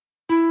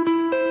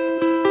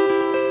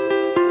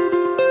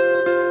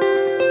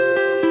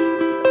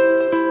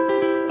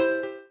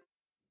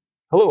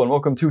Hello and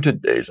welcome to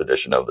today's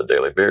edition of the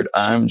Daily Beard.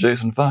 I'm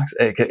Jason Fox,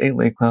 aka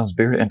Lee Clow's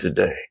Beard, and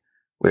today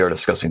we are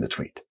discussing the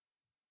tweet.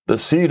 The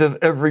seed of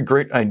every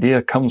great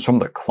idea comes from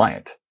the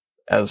client,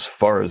 as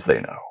far as they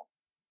know.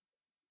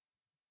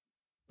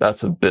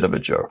 That's a bit of a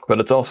joke, but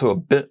it's also a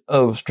bit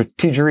of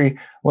strategery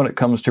when it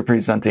comes to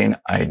presenting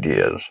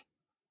ideas.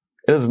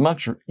 It is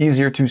much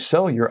easier to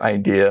sell your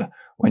idea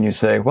when you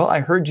say, well,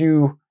 I heard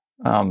you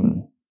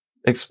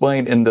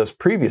explained in this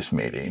previous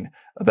meeting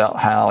about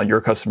how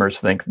your customers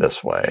think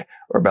this way,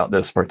 or about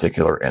this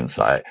particular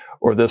insight,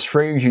 or this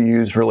phrase you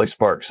use really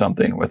sparked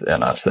something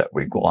within us that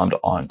we glommed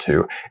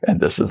onto, and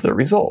this is the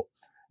result.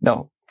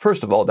 Now,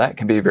 first of all, that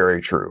can be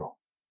very true.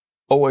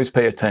 Always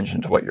pay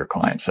attention to what your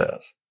client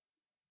says.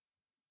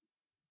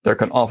 There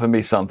can often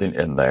be something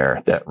in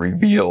there that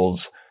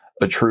reveals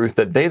a truth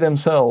that they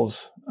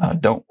themselves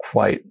don't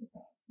quite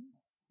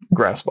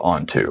grasp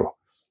onto,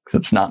 because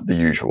it's not the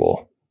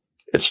usual.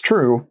 It's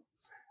true,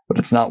 but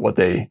it's not what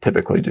they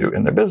typically do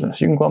in their business.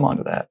 You can glom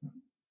onto that.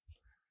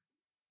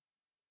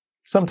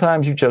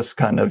 Sometimes you just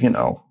kind of,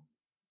 well,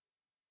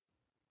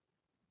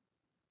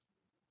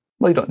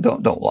 you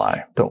don't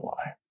lie. Don't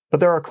lie. But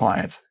there are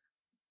clients.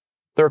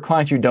 There are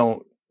clients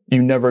you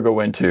never go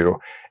into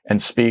and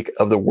speak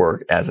of the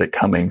work as it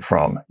coming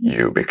from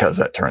you, because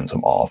that turns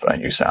them off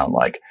and you sound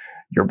like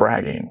you're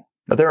bragging.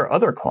 But there are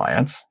other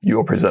clients, you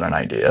will present an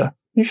idea.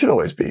 You should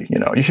always be,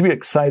 you should be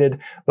excited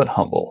but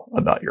humble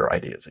about your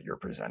ideas that you're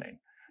presenting.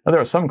 Now,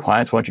 there are some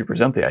clients, once you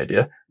present the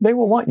idea, they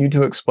will want you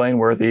to explain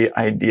where the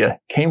idea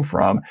came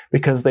from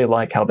because they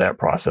like how that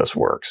process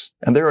works.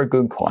 And they're a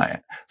good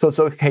client. So it's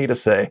okay to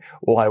say,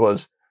 well, I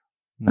was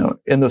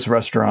in this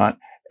restaurant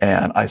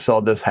and I saw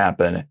this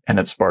happen and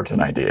it sparked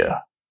an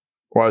idea.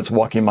 Or I was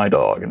walking my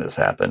dog and this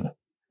happened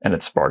and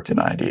it sparked an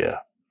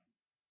idea.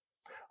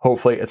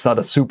 Hopefully it's not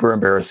a super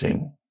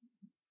embarrassing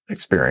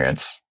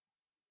experience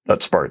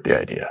that sparked the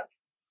idea.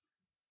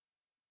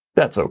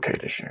 That's okay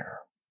to share.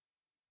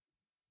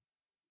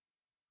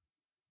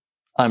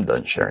 I'm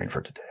done sharing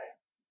for today.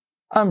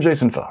 I'm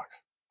Jason Fox.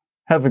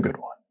 Have a good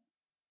one.